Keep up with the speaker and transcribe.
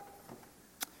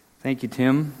Thank you,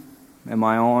 Tim. Am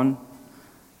I on?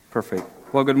 Perfect.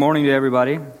 Well, good morning to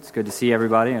everybody. It's good to see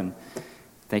everybody, and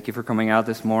thank you for coming out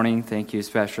this morning. Thank you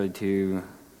especially to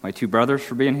my two brothers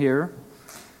for being here,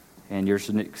 and your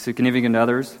significant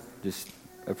others. Just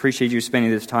appreciate you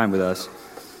spending this time with us.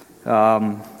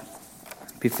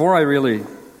 Before I really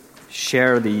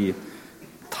share the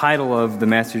title of the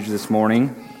message this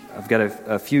morning, I've got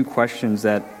a few questions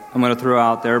that I'm going to throw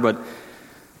out there, but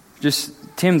just,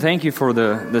 Tim, thank you for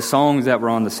the songs that were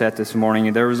on the set this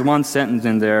morning. There was one sentence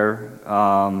in there,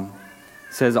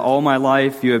 says, "All my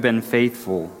life you have been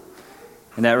faithful."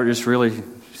 And that just really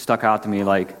stuck out to me,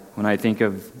 like when I think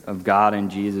of God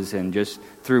and Jesus and just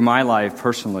through my life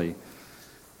personally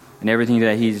and everything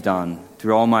that He's done.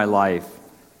 Through all my life,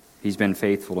 He's been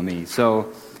faithful to me.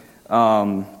 So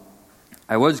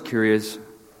I was curious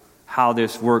how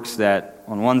this works, that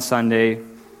on one Sunday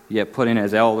you get put in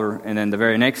as elder, and then the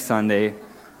very next Sunday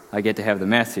I get to have the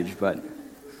message, but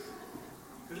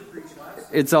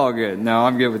it's all good. No,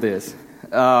 I'm good with this.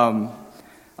 I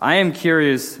am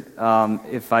curious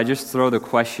if I just throw the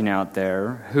question out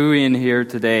there, who in here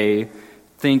today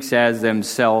thinks as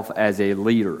themselves as a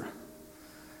leader?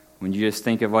 When you just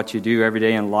think of what you do every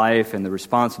day in life and the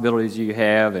responsibilities you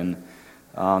have, and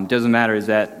it doesn't matter, is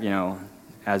that,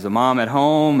 as a mom at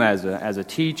home, as a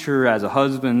teacher, as a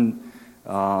husband,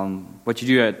 what you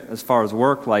do as far as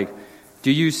work, like, do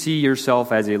you see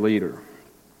yourself as a leader?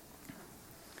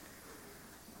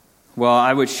 Well,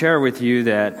 I would share with you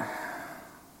that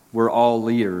we're all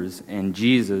leaders, and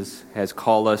Jesus has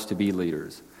called us to be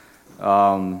leaders.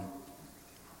 Who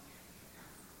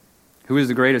is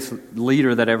the greatest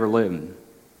leader that ever lived?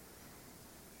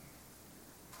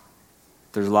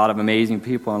 There's a lot of amazing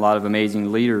people and a lot of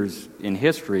amazing leaders in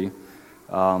history,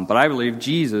 but I believe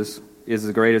Jesus is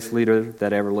the greatest leader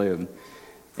that ever lived.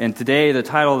 And today, the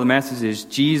title of the message is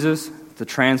Jesus, the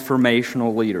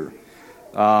Transformational Leader.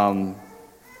 So I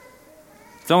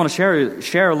want to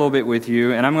share a little bit with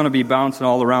you, and I'm going to be bouncing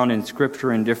all around in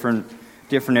Scripture in different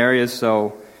areas,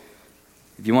 so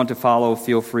if you want to follow,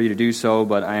 feel free to do so,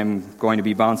 but I'm going to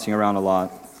be bouncing around a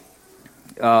lot.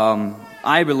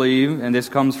 I believe, and this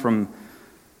comes from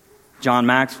John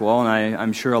Maxwell, and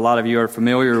I'm sure a lot of you are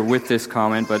familiar with this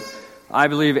comment, but I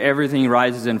believe everything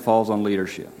rises and falls on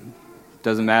leadership.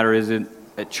 Doesn't matter, is it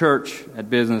at church, at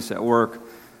business, at work,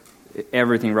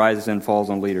 everything rises and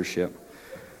falls on leadership.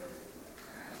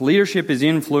 Leadership is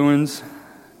influence,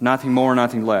 nothing more,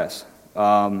 nothing less.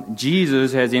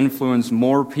 Jesus has influenced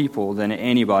more people than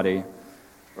anybody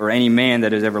or any man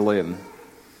that has ever lived.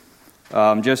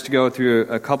 Just to go through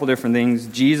a couple different things,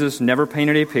 Jesus never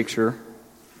painted a picture.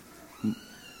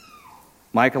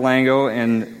 Michelangelo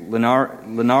and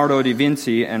Leonardo da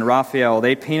Vinci and Raphael,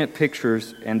 they painted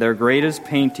pictures, and their greatest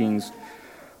paintings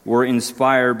were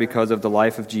inspired because of the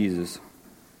life of Jesus.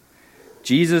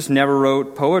 Jesus never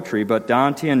wrote poetry, but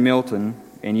Dante and Milton,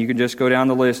 and you can just go down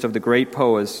the list of the great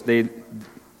poets, they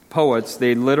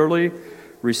literally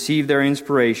received their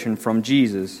inspiration from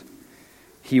Jesus.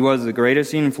 He was the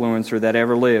greatest influencer that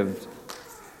ever lived.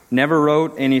 Never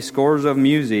wrote any scores of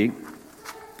music,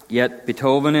 yet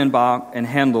Beethoven and Bach and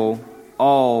Handel,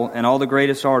 all the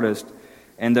greatest artists,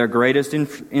 and their greatest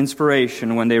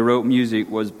inspiration when they wrote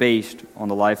music was based on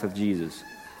the life of Jesus.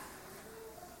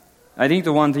 I think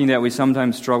the one thing that we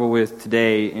sometimes struggle with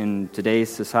today in today's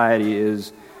society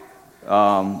is,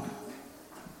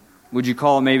 would you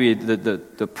call it maybe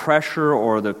the pressure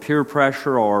or the peer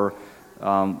pressure, or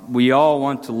we all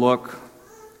want to look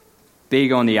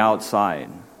big on the outside.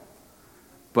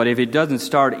 But if it doesn't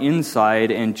start inside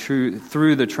and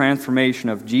through the transformation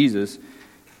of Jesus,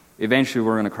 eventually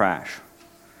we're going to crash.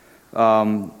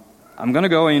 I'm going to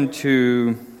go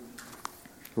into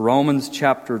Romans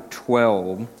chapter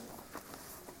 12.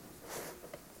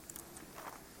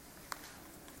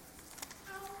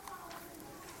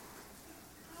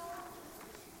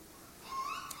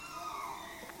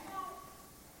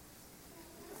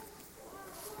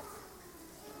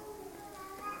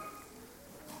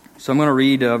 So I'm going to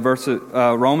read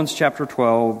Romans chapter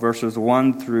 12, verses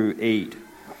 1 through 8.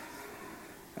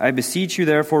 I beseech you,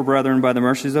 therefore, brethren, by the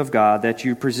mercies of God, that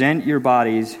you present your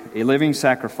bodies a living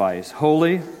sacrifice,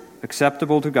 holy,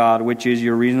 acceptable to God, which is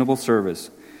your reasonable service.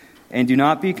 And do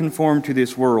not be conformed to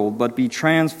this world, but be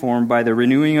transformed by the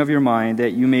renewing of your mind,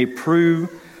 that you may prove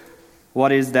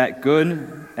what is that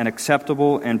good and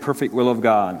acceptable and perfect will of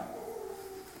God.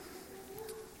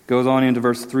 Goes on into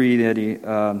verse 3 that he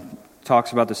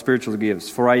talks about the spiritual gifts.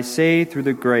 For I say through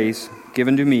the grace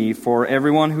given to me, for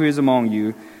everyone who is among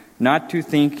you, not to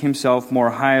think himself more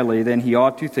highly than he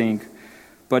ought to think,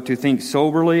 but to think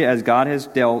soberly as God has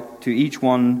dealt to each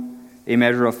one a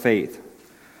measure of faith.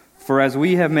 For as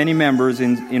we have many members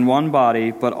in one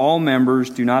body, but all members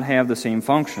do not have the same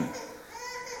function.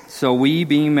 So we,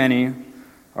 being many,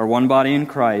 are one body in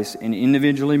Christ, and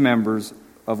individually members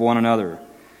of one another.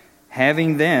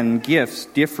 Having then gifts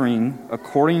differing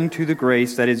according to the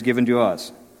grace that is given to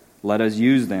us, let us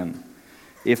use them.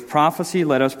 If prophecy,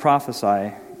 let us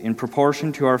prophesy in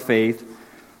proportion to our faith,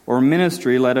 or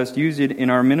ministry, let us use it in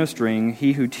our ministering.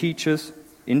 He who teaches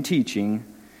in teaching,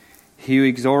 he who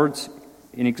exhorts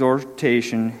in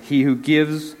exhortation, he who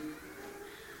gives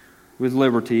with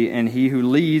liberty, and he who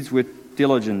leads with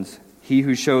diligence, he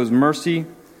who shows mercy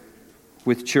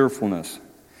with cheerfulness.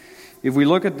 If we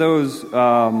look at those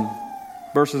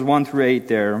verses 1 through 8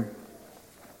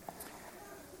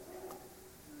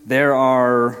 there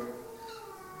are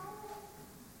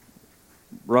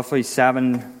roughly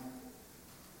 7.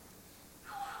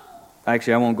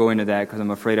 Actually, I won't go into that because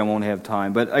I'm afraid I won't have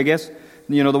time. But I guess,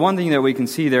 the one thing that we can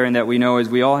see there and that we know is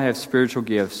we all have spiritual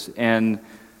gifts. And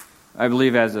I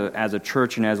believe as a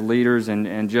church and as leaders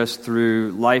and just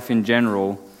through life in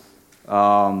general,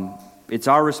 it's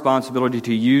our responsibility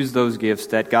to use those gifts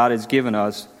that God has given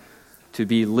us to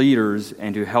be leaders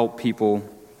and to help people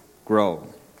grow.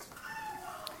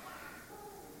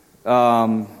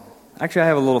 Actually, I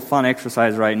have a little fun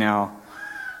exercise right now.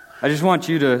 I just want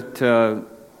you to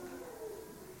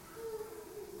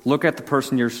look at the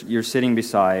person you're sitting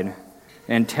beside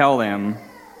and tell them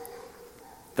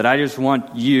that I just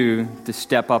want you to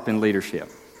step up in leadership.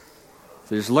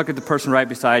 So just look at the person right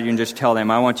beside you and just tell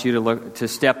them, I want you to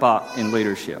step up in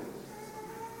leadership.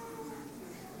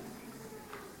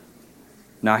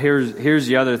 Now here's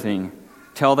the other thing.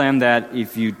 Tell them that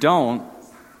if you don't,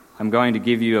 I'm going to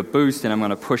give you a boost and I'm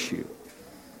going to push you.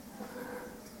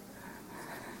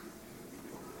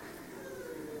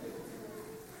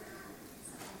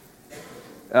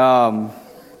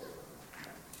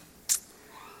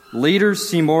 Leaders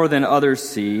see more than others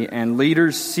see, and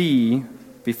leaders see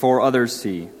before others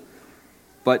see.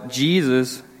 But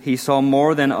Jesus, he saw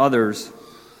more than others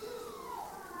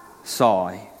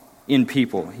saw in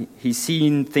people. He's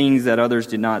seen things that others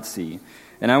did not see.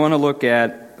 And I want to look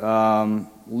at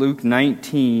Luke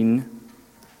 19,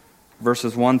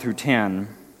 verses 1 through 10.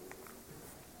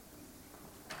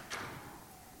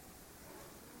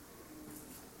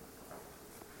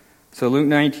 So Luke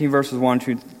 19, verses 1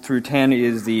 through 10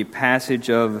 is the passage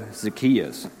of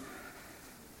Zacchaeus.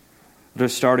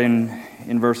 Let's start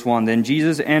in verse 1. Then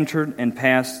Jesus entered and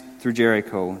passed through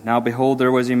Jericho. Now behold,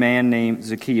 there was a man named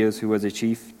Zacchaeus who was a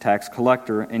chief tax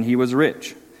collector, and he was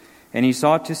rich. And he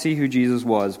sought to see who Jesus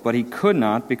was, but he could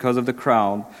not because of the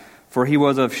crowd, for he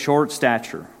was of short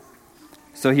stature.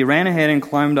 So he ran ahead and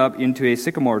climbed up into a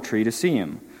sycamore tree to see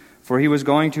him, for he was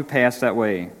going to pass that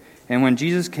way. And when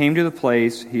Jesus came to the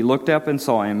place, he looked up and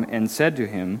saw him, and said to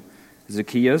him,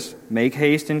 Zacchaeus, make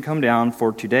haste and come down,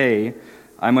 for today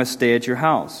I must stay at your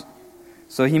house.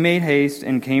 So he made haste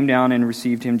and came down and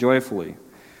received him joyfully.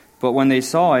 But when they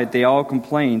saw it, they all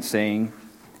complained, saying,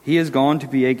 He is gone to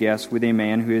be a guest with a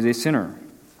man who is a sinner.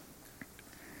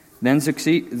 Then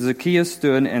Zacchaeus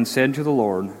stood and said to the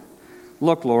Lord,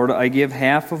 Look, Lord, I give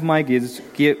half of my goods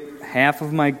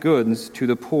to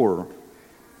the poor.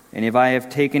 And if I have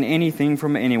taken anything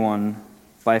from anyone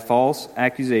by false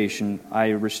accusation,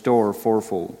 I restore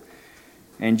fourfold.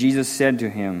 And Jesus said to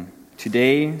him,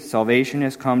 Today salvation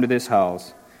has come to this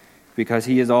house, because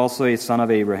he is also a son of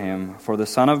Abraham. For the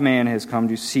Son of Man has come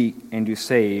to seek and to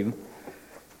save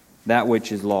that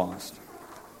which is lost.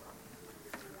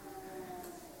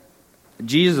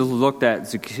 Jesus looked at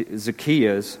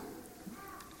Zacchaeus,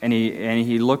 and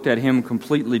he looked at him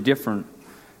completely different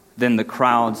than the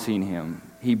crowd seen him.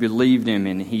 He believed him,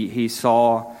 and he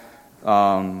saw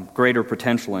greater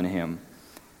potential in him.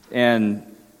 And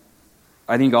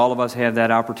I think all of us have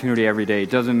that opportunity every day. It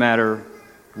doesn't matter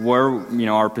where,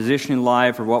 our position in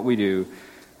life or what we do.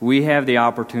 We have the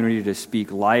opportunity to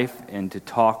speak life and to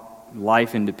talk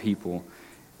life into people.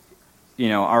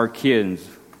 Our kids,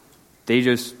 they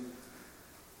just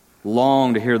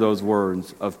long to hear those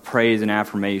words of praise and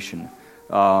affirmation.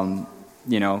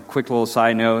 Quick little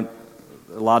side note.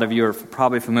 A lot of you are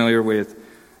probably familiar with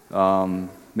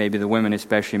maybe the women,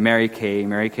 especially Mary Kay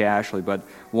Ashley, but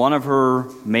one of her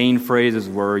main phrases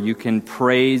were, you can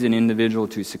praise an individual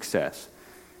to success.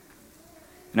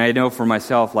 And I know for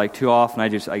myself, too often I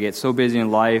get so busy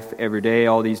in life every day,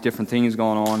 all these different things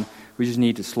going on, we just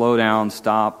need to slow down,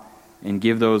 stop, and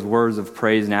give those words of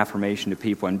praise and affirmation to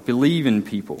people and believe in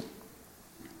people.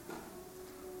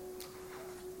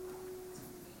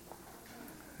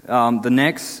 The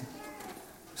next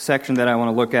section that I want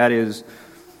to look at is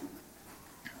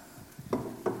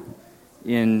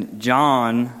in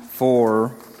John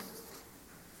 4,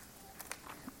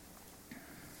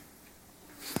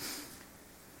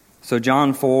 So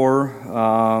John 4,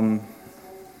 I'm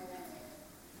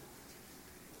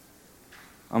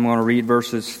going to read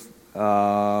verses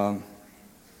 4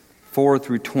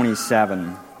 through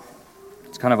 27.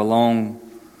 It's kind of a long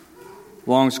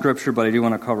scripture, but I do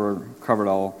want to cover it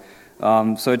all.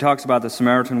 So it talks about the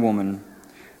Samaritan woman.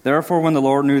 Therefore, when the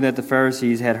Lord knew that the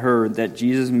Pharisees had heard that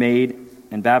Jesus made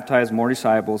and baptized more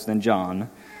disciples than John,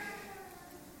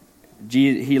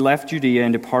 he left Judea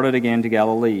and departed again to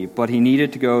Galilee, but he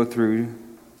needed to go through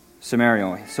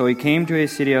Samaria. So he came to a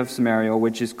city of Samaria,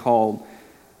 which is called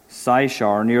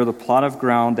Sychar, near the plot of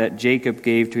ground that Jacob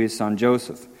gave to his son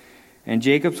Joseph. And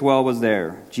Jacob's well was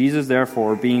there. Jesus,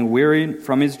 therefore, being wearied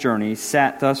from his journey,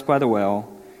 sat thus by the well.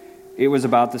 It was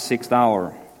about the 6th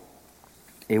hour.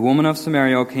 A woman of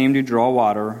Samaria came to draw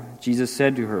water. Jesus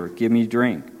said to her, Give me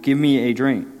a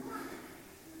drink.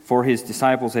 For his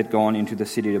disciples had gone into the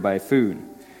city to buy food.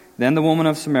 Then the woman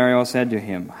of Samaria said to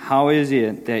him, How is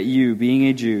it that you, being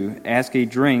a Jew, ask a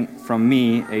drink from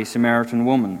me, a Samaritan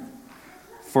woman?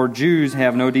 For Jews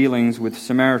have no dealings with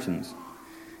Samaritans.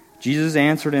 Jesus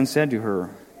answered and said to her,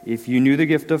 If you knew the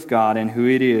gift of God and who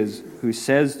it is who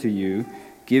says to you,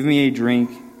 Give me a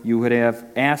drink, you would have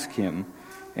asked him,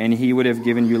 and he would have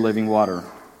given you living water.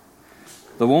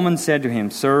 The woman said to him,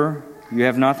 Sir, you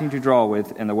have nothing to draw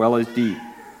with, and the well is deep.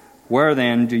 Where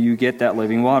then do you get that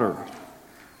living water?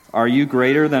 Are you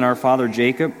greater than our father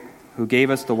Jacob, who gave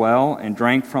us the well and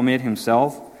drank from it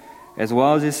himself, as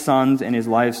well as his sons and his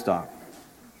livestock?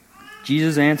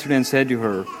 Jesus answered and said to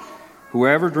her,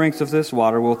 Whoever drinks of this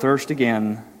water will thirst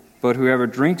again, but whoever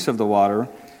drinks of the water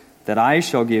that I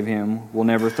shall give him will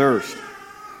never thirst.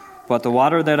 But the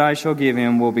water that I shall give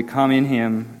him will become in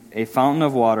him a fountain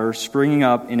of water springing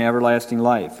up in everlasting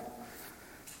life.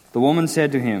 The woman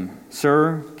said to him,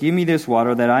 Sir, give me this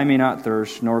water that I may not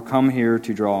thirst, nor come here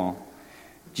to draw.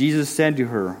 Jesus said to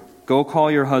her, Go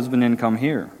call your husband and come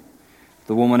here.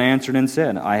 The woman answered and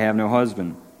said, I have no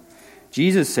husband.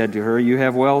 Jesus said to her, You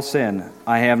have well said,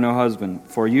 I have no husband,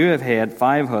 for you have had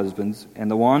 5 husbands,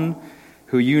 and the one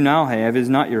who you now have is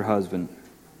not your husband.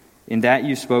 In that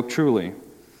you spoke truly.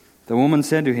 The woman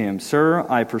said to him, Sir,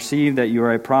 I perceive that you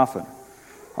are a prophet.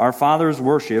 Our fathers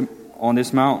worship on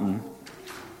this mountain,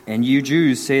 and you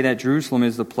Jews say that Jerusalem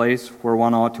is the place where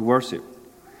one ought to worship.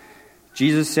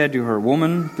 Jesus said to her,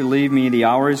 Woman, believe me, the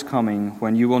hour is coming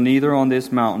when you will neither on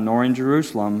this mountain nor in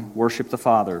Jerusalem worship the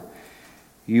Father.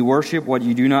 You worship what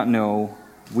you do not know.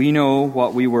 We know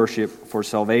what we worship, for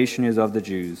salvation is of the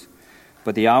Jews.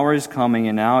 But the hour is coming,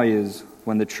 and now is,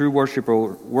 when the true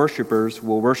worshipers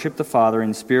will worship the Father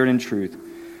in spirit and truth.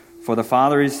 For the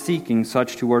Father is seeking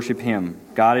such to worship him.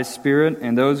 God is spirit,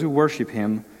 and those who worship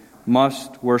him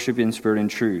must worship in spirit and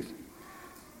truth.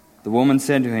 The woman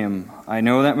said to him, I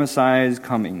know that Messiah is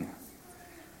coming.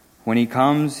 When he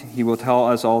comes, he will tell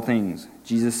us all things.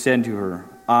 Jesus said to her,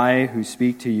 I who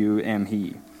speak to you am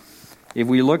he. If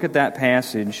we look at that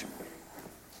passage,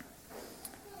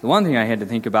 the one thing I had to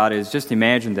think about is just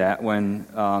imagine that when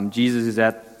Jesus is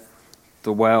at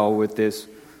the well with this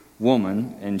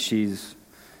woman, and she's,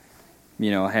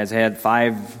 has had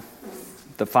 5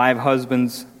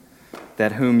 husbands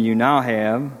that whom you now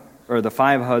have, or the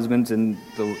 5 husbands, and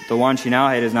the one she now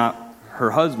had is not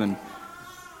her husband.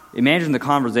 Imagine the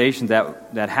conversations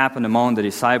that happened among the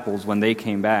disciples when they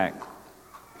came back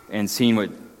and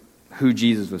seen who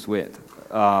Jesus was with.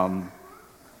 What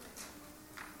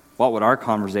would our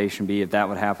conversation be if that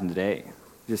would happen today?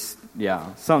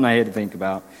 Something I had to think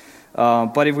about.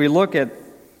 But if we look at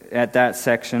that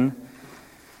section,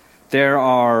 there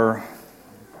are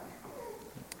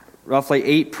roughly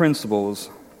 8 principles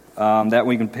that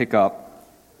we can pick up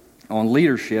on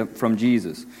leadership from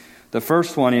Jesus. The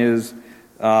first one is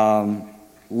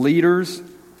leaders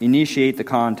initiate the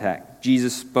contact.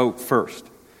 Jesus spoke first.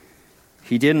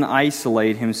 He didn't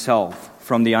isolate himself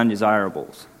from the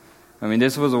undesirables. I mean,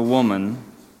 this was a woman.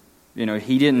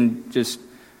 He didn't just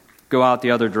go out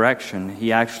the other direction.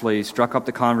 He actually struck up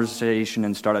the conversation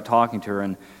and started talking to her.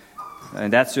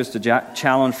 And that's just a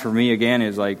challenge for me, again,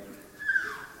 is like,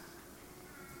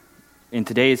 in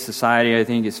today's society, I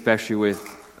think, especially with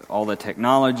all the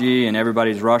technology and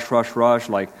everybody's rush,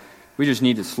 like, we just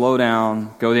need to slow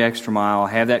down, go the extra mile,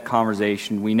 have that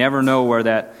conversation. We never know where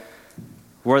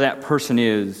that person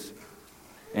is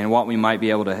and what we might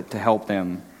be able to help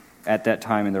them at that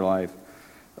time in their life.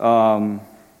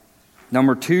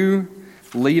 Number 2,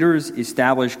 leaders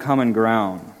establish common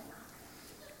ground.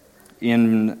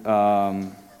 In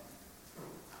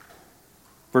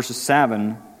verses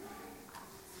 7,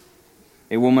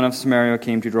 a woman of Samaria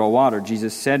came to draw water.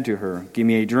 Jesus said to her, Give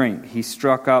me a drink. He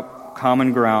struck up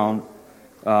common ground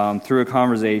through a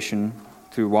conversation,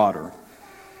 through water.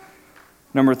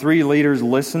 Number 3, leaders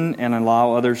listen and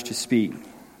allow others to speak.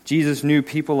 Jesus knew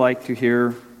she liked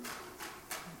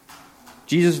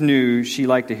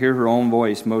to hear her own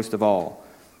voice most of all.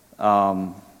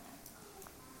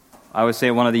 I would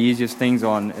say one of the easiest things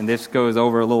and this goes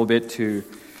over a little bit to,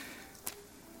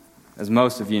 as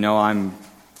most of you know,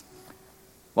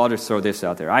 I'll just throw this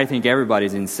out there. I think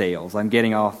everybody's in sales. I'm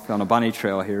getting off on a bunny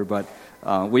trail here, but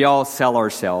we all sell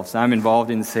ourselves. I'm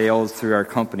involved in sales through our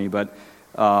company, but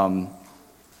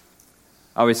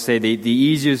I would say the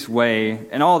easiest way,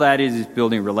 and all that is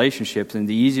building relationships, and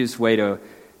the easiest way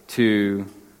to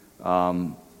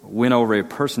win over a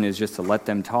person is just to let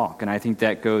them talk. And I think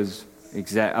that goes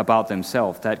about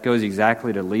themselves. That goes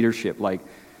exactly to leadership. Like,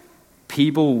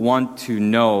 people want to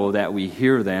know that we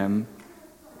hear them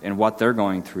and what they're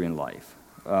going through in life.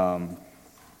 And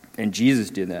Jesus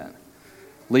did that.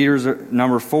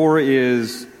 Number 4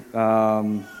 is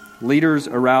leaders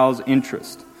arouse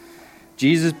interest.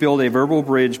 Jesus built a verbal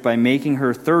bridge by making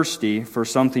her thirsty for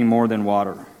something more than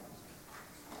water.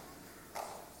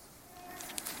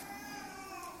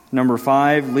 Number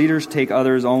 5, leaders take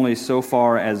others only so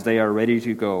far as they are ready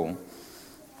to go.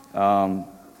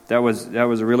 That was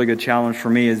a really good challenge for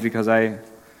me, is because I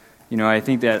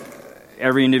think that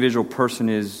every individual person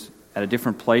is at a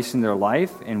different place in their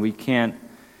life, and you can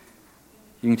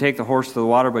take the horse to the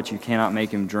water, but you cannot make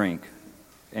him drink.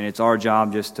 And it's our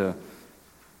job just to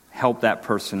help that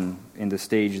person in the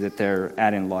stage that they're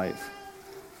at in life.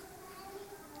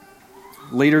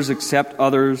 Leaders accept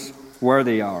others where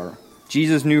they are.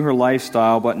 Jesus knew her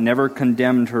lifestyle, but never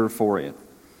condemned her for it.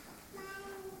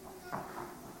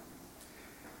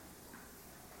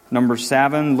 Number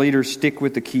 7, leaders stick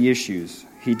with the key issues.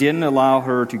 He didn't allow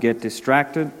her to get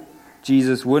distracted.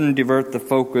 Jesus wouldn't divert the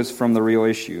focus from the real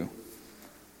issue.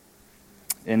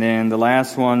 And then the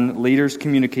last one, leaders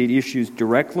communicate issues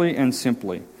directly and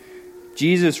simply.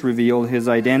 Jesus revealed his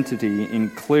identity in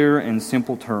clear and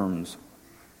simple terms.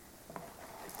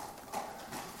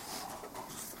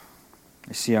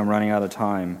 I see I'm running out of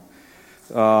time.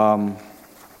 I'm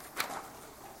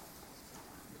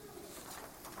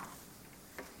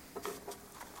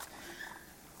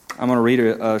going to read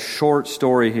a short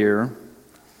story here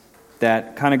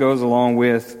that kind of goes along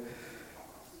with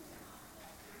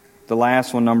the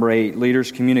last one, number 8.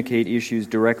 Leaders communicate issues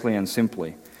directly and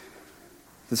simply.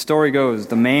 The story goes,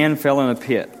 the man fell in a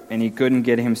pit and he couldn't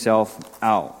get himself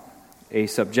out. A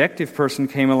subjective person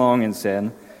came along and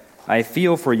said, I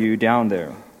feel for you down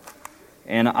there.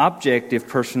 An objective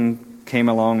person came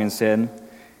along and said,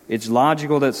 it's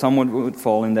logical that someone would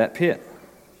fall in that pit.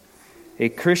 A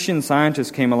Christian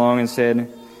Scientist came along and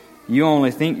said, you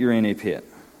only think you're in a pit.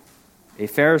 A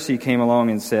Pharisee came along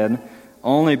and said,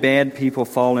 only bad people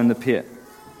fall in the pit.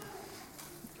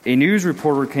 A news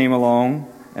reporter came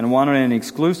along and wanted an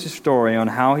exclusive story on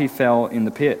how he fell in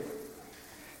the pit.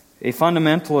 A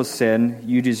fundamentalist said,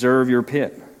 you deserve your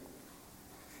pit.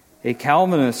 A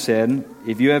Calvinist said,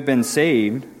 if you have been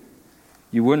saved,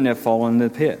 you wouldn't have fallen in the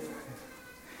pit.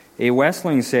 A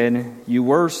Wesleyan said, you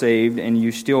were saved and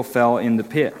you still fell in the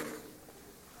pit.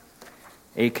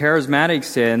 A charismatic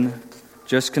said,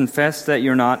 just confess that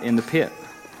you're not in the pit.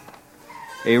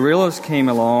 A realist came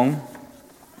along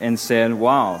and said,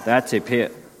 wow, that's a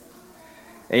pit.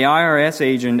 A IRS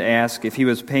agent asked if he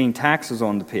was paying taxes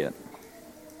on the pit.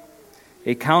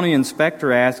 A county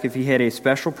inspector asked if he had a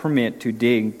special permit to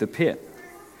dig the pit.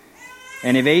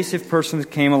 An evasive person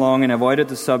came along and avoided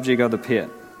the subject of the pit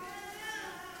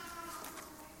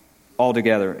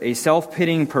altogether. A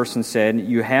self-pitying person said,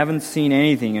 you haven't seen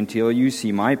anything until you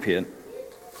see my pit.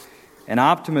 An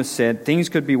optimist said, things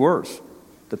could be worse.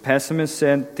 The pessimist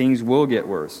said, things will get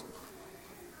worse.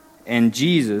 And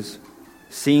Jesus,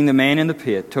 seeing the man in the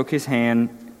pit, took his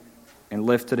hand and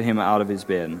lifted him out of his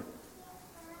bed.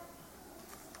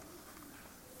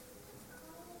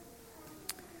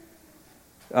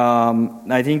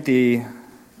 I think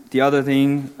the other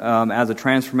thing, as a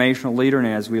transformational leader and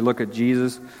as we look at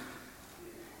Jesus,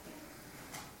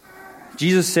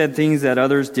 Jesus said things that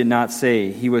others did not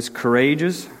say. He was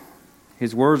courageous.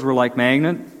 His words were like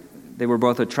magnet. They were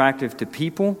both attractive to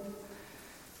people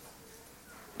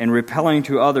and repelling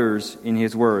to others in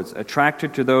his words.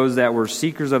 Attracted to those that were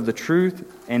seekers of the truth,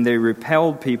 and they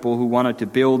repelled people who wanted to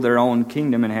build their own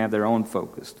kingdom and have their own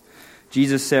focus.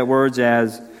 Jesus said words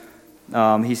as,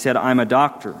 he said, I'm a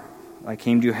doctor. I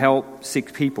came to help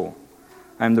sick people.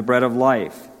 I'm the bread of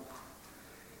life.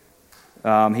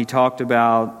 He talked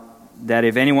about that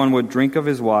if anyone would drink of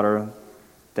his water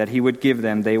that he would give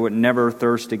them, they would never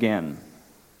thirst again.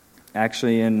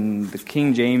 Actually, in the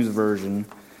King James Version,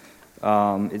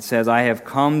 it says, I have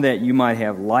come that you might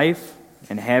have life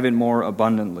and have it more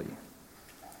abundantly.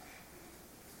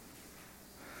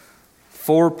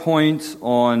 4 points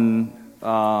on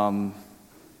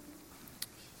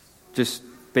just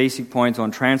basic points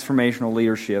on transformational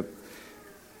leadership.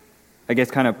 I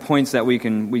guess kind of points that we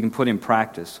can put in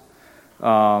practice.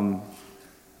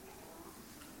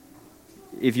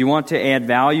 If you want to add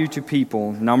value to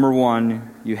people, number one,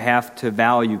 you have to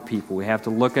value people. We have to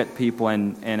look at people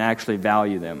and actually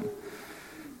value them.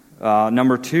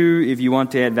 Number two, if you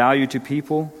want to add value to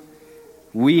people,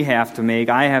 I have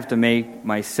to make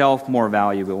myself more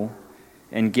valuable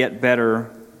and get better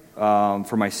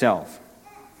for myself.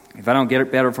 If I don't get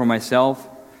it better for myself,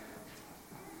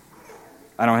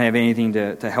 I don't have anything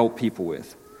to help people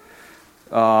with.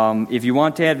 If you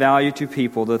want to add value to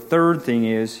people, the third thing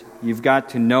is you've got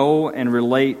to know and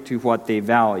relate to what they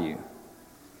value.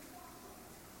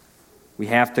 We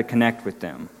have to connect with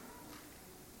them.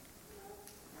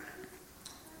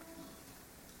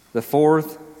 The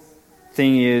fourth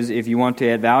thing is, if you want to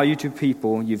add value to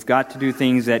people, you've got to do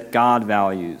things that God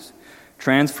values.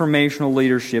 Transformational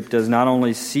leadership does not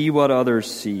only see what others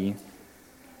see.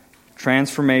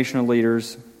 Transformational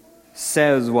leaders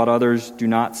says what others do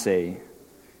not say,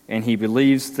 and he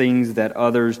believes things that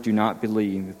others do not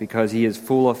believe because he is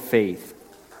full of faith.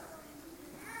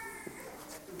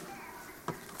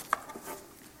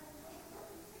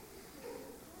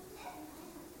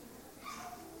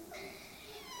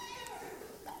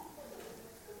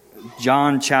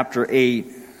 John chapter 8,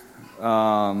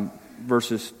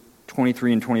 verses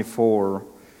 23 and 24,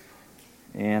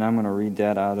 and I'm going to read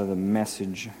that out of the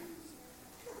Message.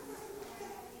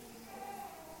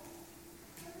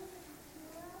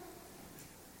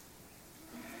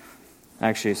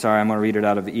 Actually, sorry, I'm going to read it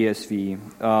out of the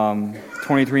ESV.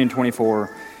 23 and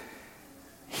 24.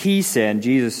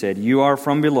 Jesus said, "You are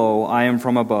from below, I am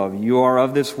from above. You are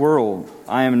of this world,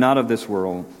 I am not of this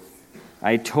world.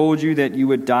 I told you that you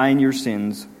would die in your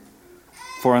sins,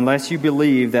 for unless you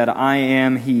believe that I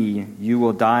am He, you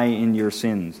will die in your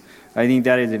sins." I think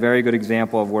that is a very good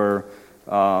example of where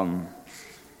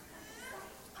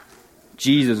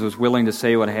Jesus was willing to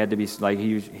say what had to be, like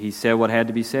he said what had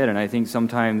to be said. And I think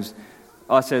sometimes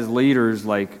us as leaders,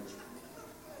 like,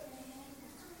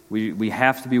 we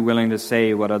have to be willing to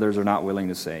say what others are not willing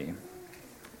to say.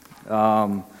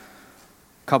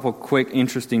 Couple quick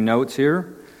interesting notes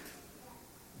here.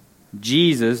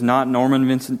 Jesus, not Norman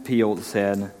Vincent Peale,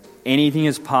 said, "Anything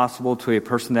is possible to a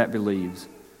person that believes."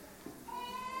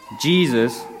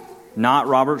 Jesus, not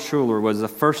Robert Schuller, was the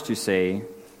first to say,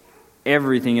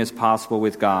 "Everything is possible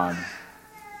with God."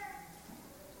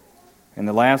 And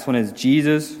the last one is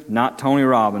Jesus, not Tony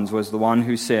Robbins, was the one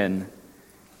who said,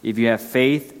 "If you have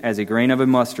faith as a grain of a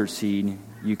mustard seed,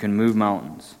 you can move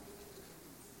mountains."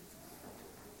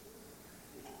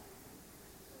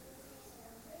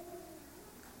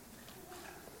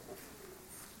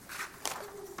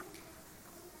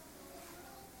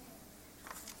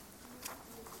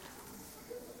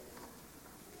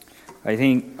 I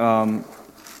think a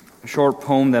short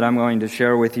poem that I'm going to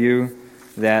share with you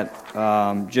that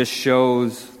just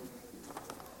shows,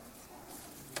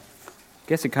 I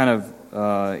guess it kind of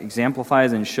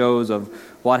exemplifies and shows of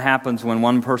what happens when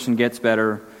one person gets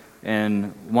better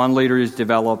and one leader is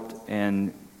developed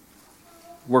and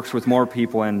works with more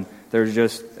people, and there's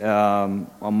just a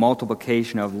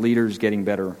multiplication of leaders getting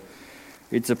better.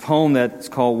 It's a poem that's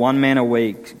called "One Man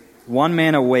Awake." One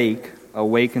man awake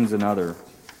awakens another.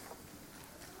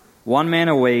 One man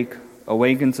awake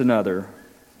awakens another,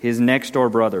 his next-door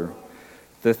brother.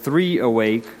 The three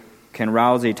awake can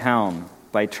rouse a town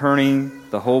by turning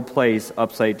the whole place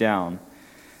upside down.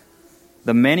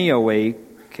 The many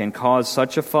awake can cause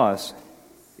such a fuss,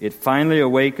 it finally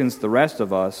awakens the rest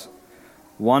of us.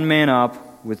 One man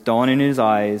up with dawn in his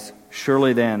eyes,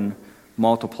 surely then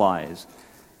multiplies.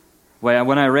 Well,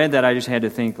 when I read that, I just had to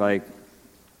think, like,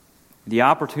 the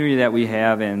opportunity that we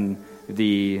have and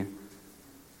the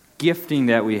gifting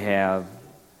that we have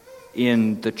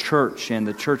in the church and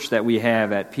the church that we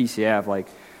have at PCF, like,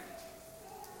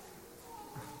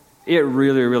 it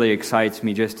really, really excites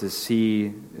me just to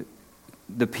see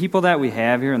the people that we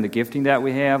have here and the gifting that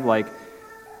we have. Like,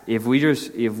 if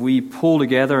we pull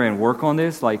together and work on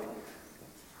this, like,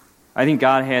 I think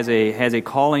God has a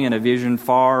calling and a vision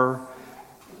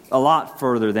a lot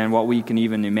further than what we can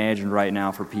even imagine right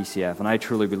now for PCF, and I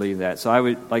truly believe that. So I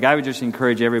would just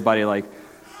encourage everybody, like,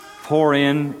 pour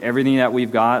in everything that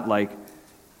we've got. Like,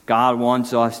 God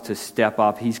wants us to step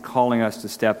up. He's calling us to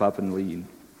step up and lead.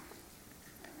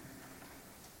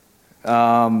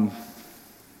 I'm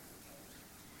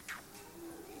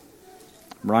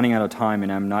running out of time,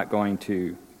 and I'm not going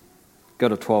to go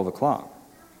to 12 o'clock.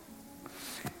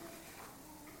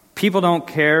 People don't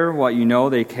care what you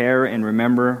know, they care and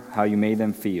remember how you made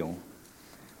them feel.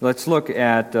 Let's look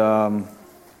at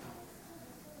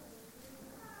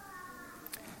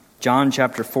John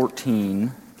chapter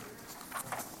 14.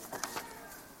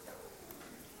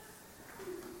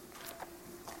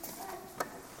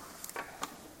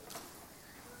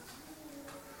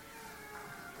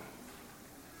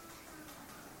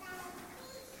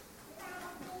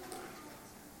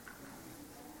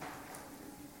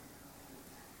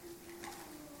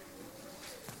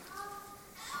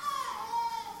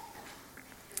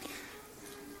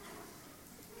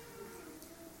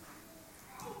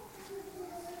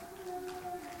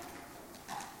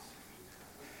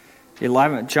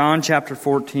 John chapter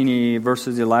 14,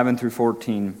 verses 11 through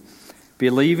 14.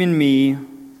 Believe me,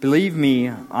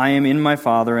 I am in my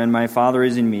Father, and my Father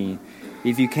is in me.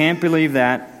 If you can't believe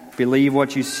that, believe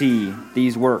what you see,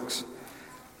 these works.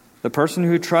 The person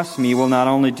who trusts me will not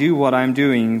only do what I'm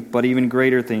doing, but even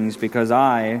greater things, because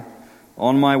I,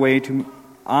 on my way to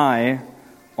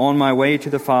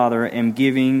the Father, am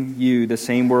giving you the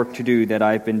same work to do that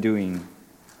I've been doing.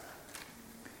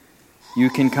 You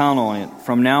can count on it.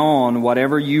 From now on,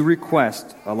 whatever you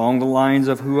request along the lines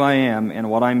of who I am and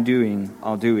what I'm doing,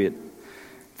 I'll do it.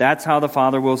 That's how the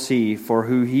Father will see for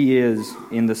who He is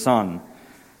in the Son.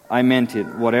 I meant it.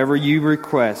 Whatever you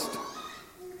request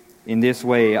in this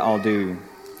way, I'll do.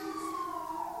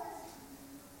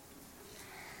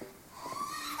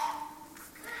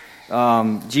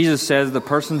 Jesus says the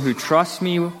person who trusts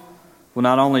me will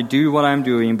not only do what I'm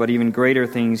doing, but even greater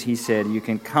things, He said. You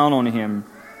can count on Him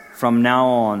from now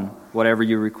on, whatever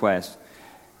you request.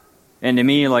 And to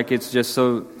me, like, it's just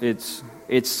so, it's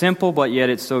simple, but yet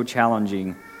it's so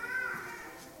challenging.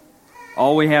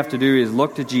 All we have to do is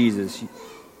look to Jesus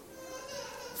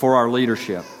for our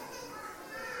leadership.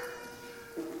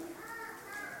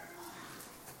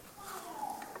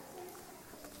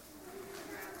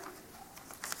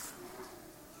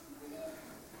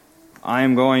 I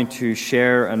am going to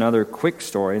share another quick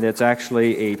story that's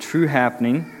actually a true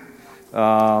happening.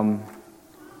 And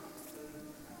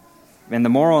the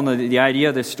moral and the idea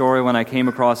of this story when I came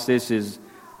across this is,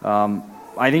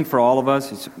 I think for all of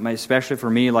us, especially for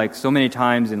me, like so many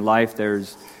times in life,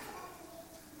 there's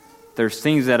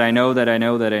things that I know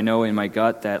in my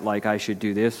gut that like I should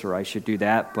do this or I should do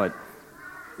that, but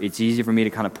it's easy for me to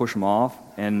kind of push them off.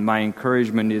 And my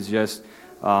encouragement is just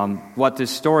what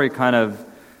this story kind of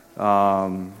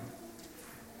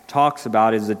talks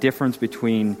about is the difference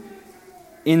between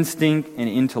instinct and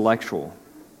intellectual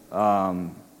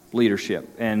leadership.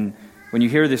 And when you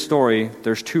hear this story,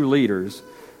 there's two leaders.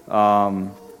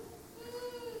 And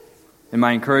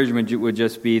my encouragement would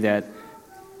just be that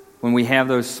when we have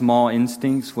those small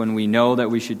instincts, when we know that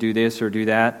we should do this or do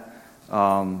that,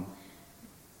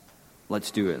 let's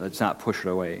do it. Let's not push it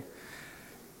away.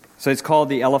 So it's called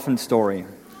The Elephant Story.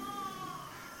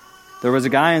 There was a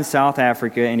guy in South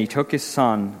Africa, and he took his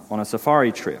son on a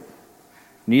safari trip.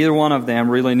 Neither one of them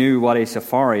really knew what a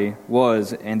safari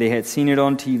was, and they had seen it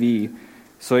on TV,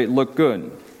 so it looked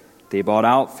good. They bought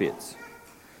outfits,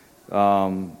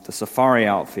 the safari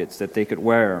outfits that they could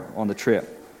wear on the trip.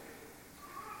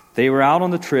 They were out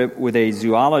on the trip with a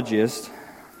zoologist,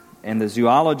 and the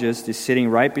zoologist is sitting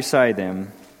right beside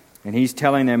them, and he's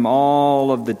telling them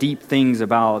all of the deep things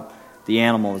about the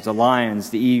animals, the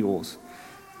lions, the eagles.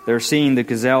 They're seeing the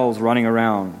gazelles running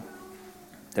around.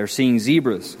 They're seeing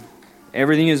zebras.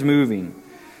 Everything is moving.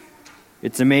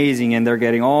 It's amazing, and they're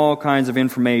getting all kinds of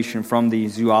information from the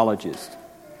zoologist.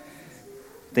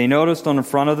 They noticed on the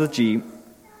front of the Jeep,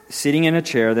 sitting in a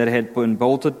chair that had been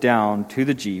bolted down to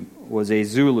the Jeep, was a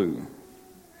Zulu.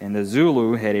 And the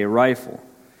Zulu had a rifle.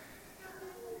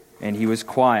 And he was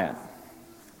quiet.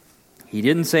 He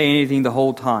didn't say anything the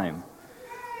whole time.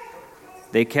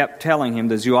 They kept telling him,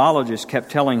 the zoologist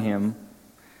kept telling him,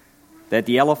 that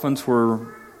the elephants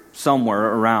were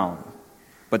somewhere around,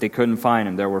 but they couldn't find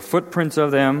them. There were footprints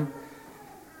of them.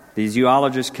 The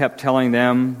zoologist kept telling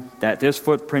them that this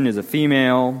footprint is a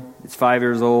female, it's 5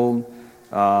 years old,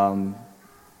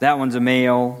 that one's a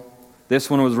male, this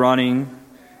one was running,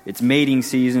 it's mating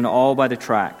season, all by the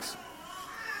tracks.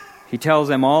 He tells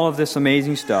them all of this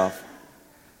amazing stuff,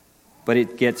 but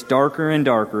it gets darker and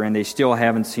darker, and they still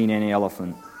haven't seen any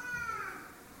elephant.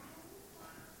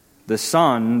 The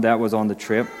son that was on the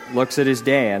trip looks at his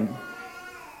dad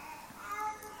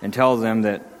and tells them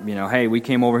that, hey, we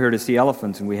came over here to see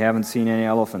elephants, and we haven't seen any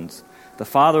elephants. The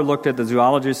father looked at the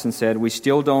zoologist and said, we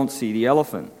still don't see the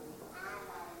elephant.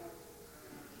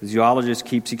 The zoologist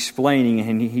keeps explaining,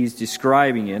 and he's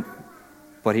describing it,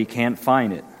 but he can't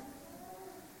find it.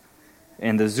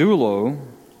 And the Zulu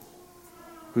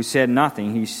who said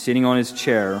nothing. He's sitting on his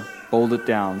chair, folded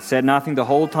down, said nothing the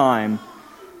whole time,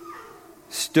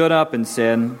 stood up and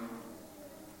said,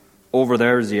 "Over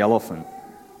there is the elephant."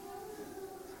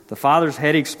 The father's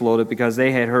head exploded because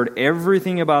they had heard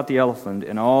everything about the elephant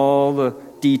and all the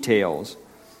details.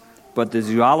 But the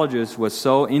zoologist was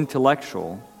so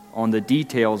intellectual on the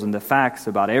details and the facts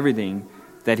about everything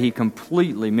that he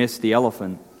completely missed the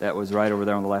elephant that was right over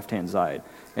there on the left-hand side.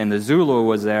 And the Zulu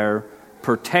was there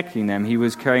protecting them. He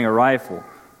was carrying a rifle,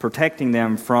 protecting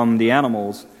them from the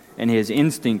animals, and his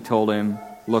instinct told him,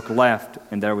 look left,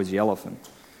 and there was the elephant.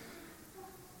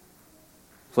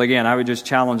 So again, I would just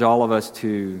challenge all of us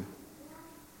to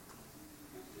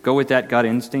go with that gut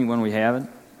instinct when we have it.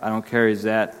 I don't care, is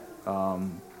that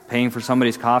paying for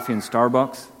somebody's coffee in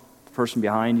Starbucks, the person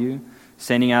behind you,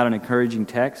 sending out an encouraging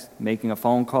text, making a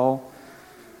phone call.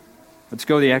 Let's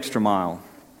go the extra mile.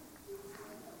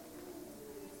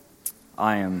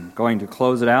 I am going to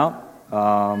close it out.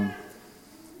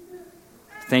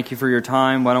 Thank you for your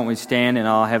time. Why don't we stand and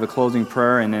I'll have a closing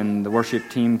prayer and then the worship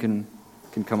team can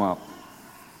come up.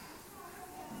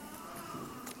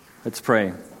 Let's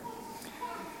pray.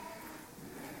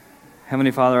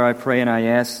 Heavenly Father, I pray and I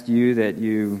ask you that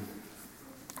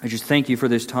I just thank you for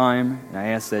this time. And I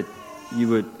ask that you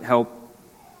would help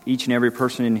each and every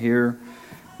person in here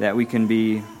that we can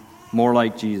be more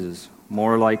like Jesus,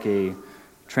 more like a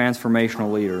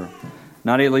transformational leader.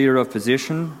 Not a leader of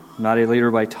position, not a leader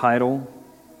by title,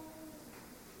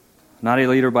 not a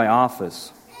leader by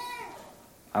office.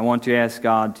 I want to ask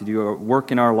God to do a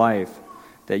work in our life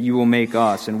that you will make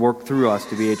us and work through us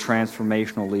to be a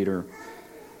transformational leader.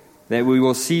 That we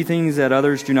will see things that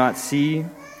others do not see,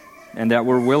 and that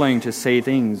we're willing to say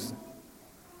things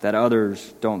that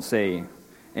others don't say,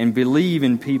 and believe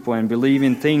in people and believe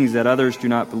in things that others do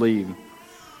not believe,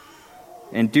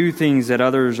 and do things that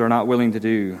others are not willing to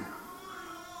do.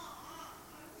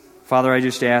 Father, I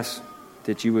just ask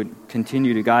that you would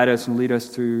continue to guide us and lead us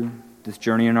through this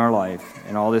journey in our life.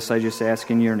 And all this I just ask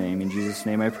in your name. In Jesus'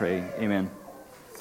 name I pray. Amen.